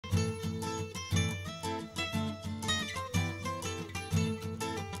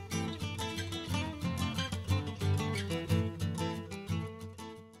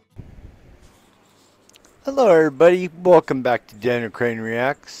Hello, everybody. Welcome back to Daniel Crane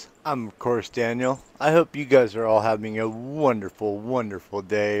Reacts. I'm, of course, Daniel. I hope you guys are all having a wonderful, wonderful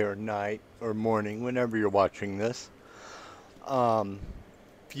day or night or morning whenever you're watching this. Um,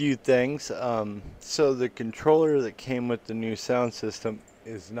 few things. So the controller that came with the new sound system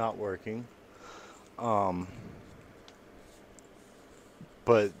is not working. Um,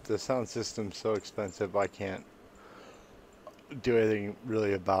 but the sound system's so expensive I can't do anything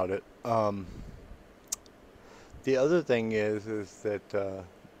really about it. The other thing is that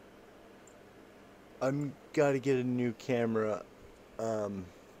I'm gotta get a new camera um,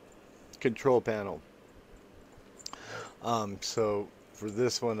 control panel. So for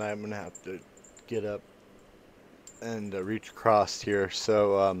this one, I'm gonna have to get up and reach across here.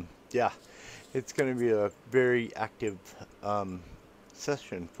 So yeah, it's gonna be a very active um,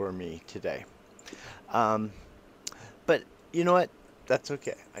 session for me today. Um, but you know what? That's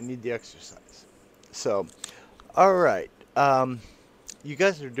okay. I need the exercise. So, all right. You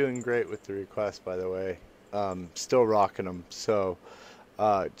guys are doing great with the requests, by the way. Still rocking them. So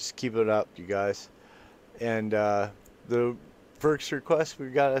just keep it up, you guys. And the first request we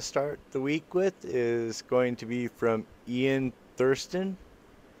got to start the week with is going to be from Ian Thurston,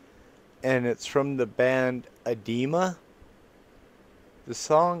 and it's from the band ADEMA. The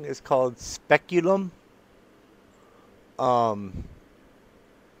song is called Speculum. Um,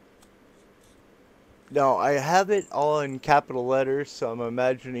 Now, I have it all in capital letters, so I'm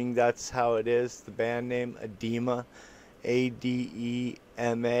imagining that's how it is. The band name, ADEMA,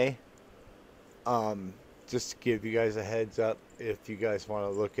 ADEMA. Um, just to give you guys a heads up if you guys want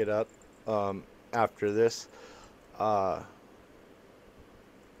to look it up after this. Uh,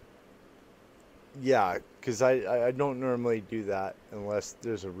 yeah, because I don't normally do that unless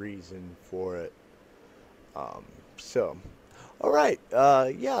there's a reason for it. Um, so, all right,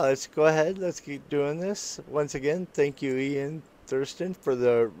 yeah, let's go ahead. Let's keep doing this. Once again, thank you, Ian Thurston, for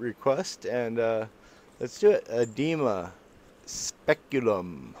the request, and let's do it. Edema,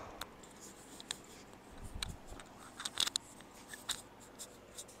 Speculum.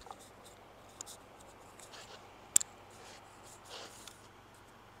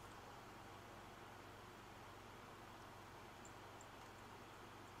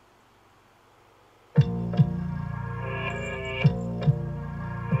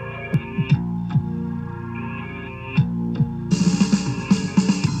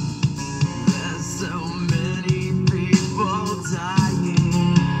 There's so many people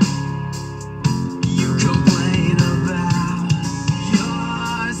dying.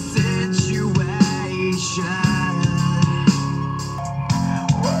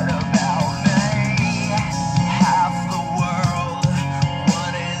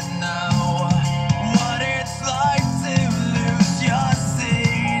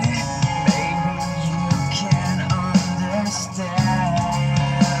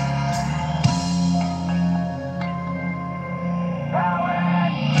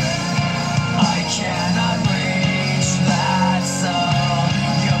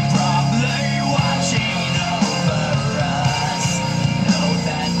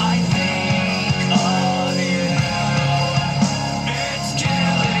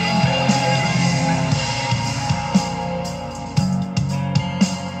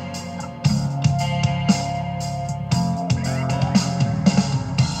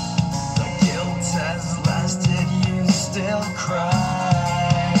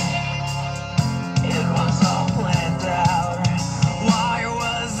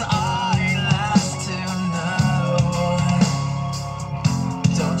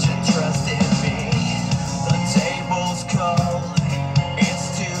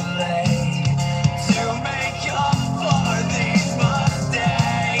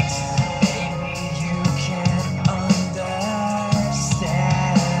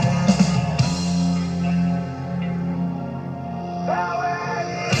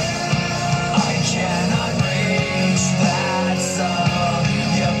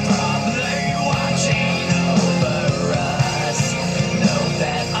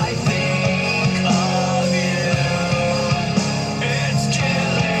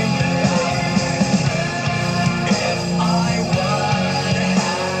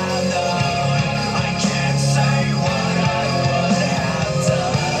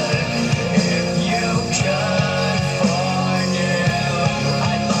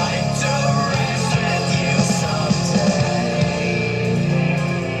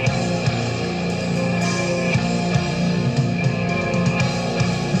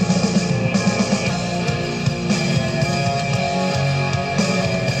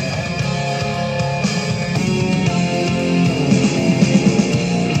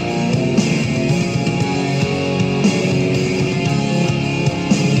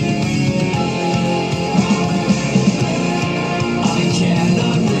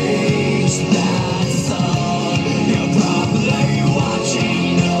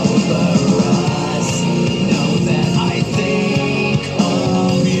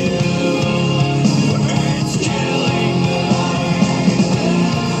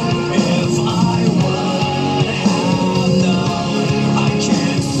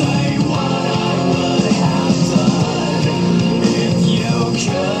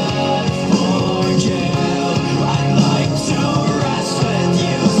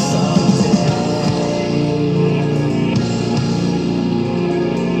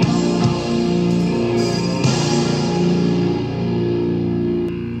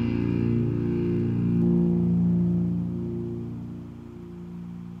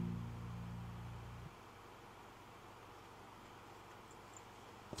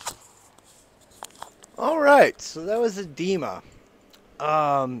 Alright, so that was ADEMA.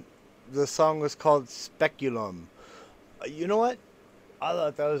 The song was called Speculum. You know what? I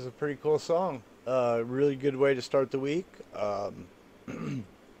thought that was a pretty cool song. Really good way to start the week. I'll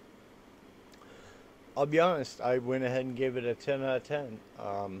be honest, I went ahead and gave it a 10 out of 10.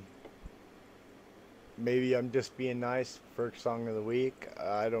 Maybe I'm just being nice. First song of the week.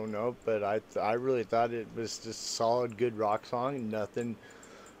 I don't know, but I really thought it was just a solid, good rock song.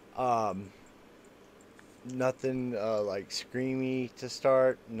 Um, nothing like screamy to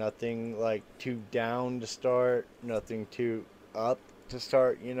start. Nothing like too down to start. Nothing too up to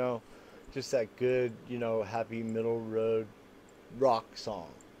start. Just that good, happy middle road rock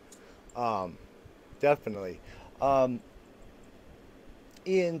song. Um, Definitely. Um,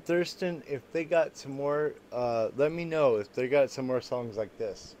 Ian Thurston, if they got some more, let me know if they got some more songs like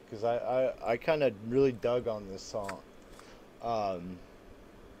this, because I kind of really dug on this song. Um,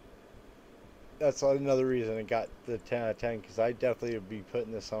 that's another reason I got the 10 out of 10, because I definitely would be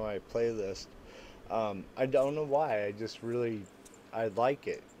putting this on my playlist. I don't know why, I like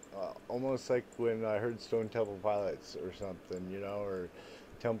it. Almost like when I heard Stone Temple Pilots or something, or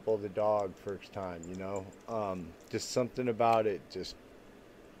Temple of the Dog first time, just something about it just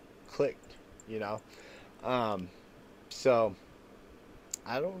clicked, you know. Um, so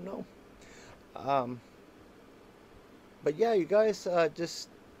I don't know. Um, but yeah, you guys just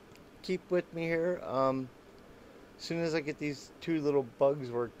keep with me here. As soon as I get these two little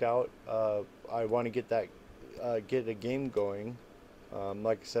bugs worked out, I want to get a game going.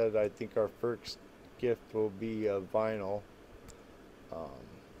 Like I said, I think our first gift will be a vinyl. Um,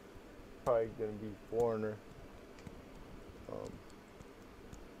 Probably gonna be Foreigner. Um,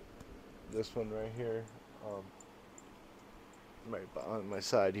 this one right here, right on my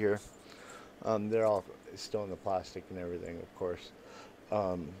side here. They're all still in the plastic and everything, of course.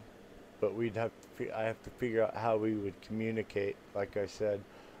 Um, but I have to figure out how we would communicate. Like I said,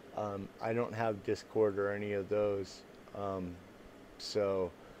 I don't have Discord or any of those, so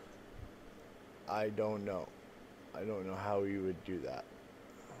I don't know. I don't know how we would do that.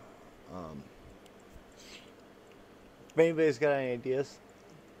 Um, if anybody's got any ideas,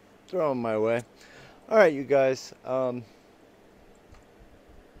 throw them my way. All right, you guys. I'm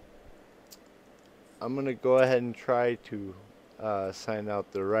gonna go ahead and try to sign out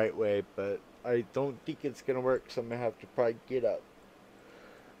the right way, but I don't think it's gonna work, so I'm gonna have to probably get up.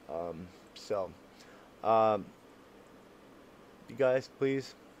 Um, so, um, you guys,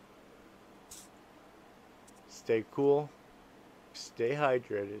 please stay cool, stay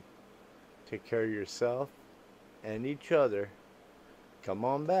hydrated, take care of yourself and each other. Come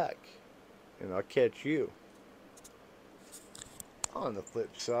on back, and I'll catch you on the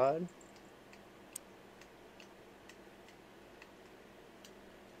flip side.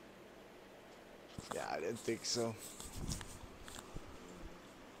 Yeah, I didn't think so.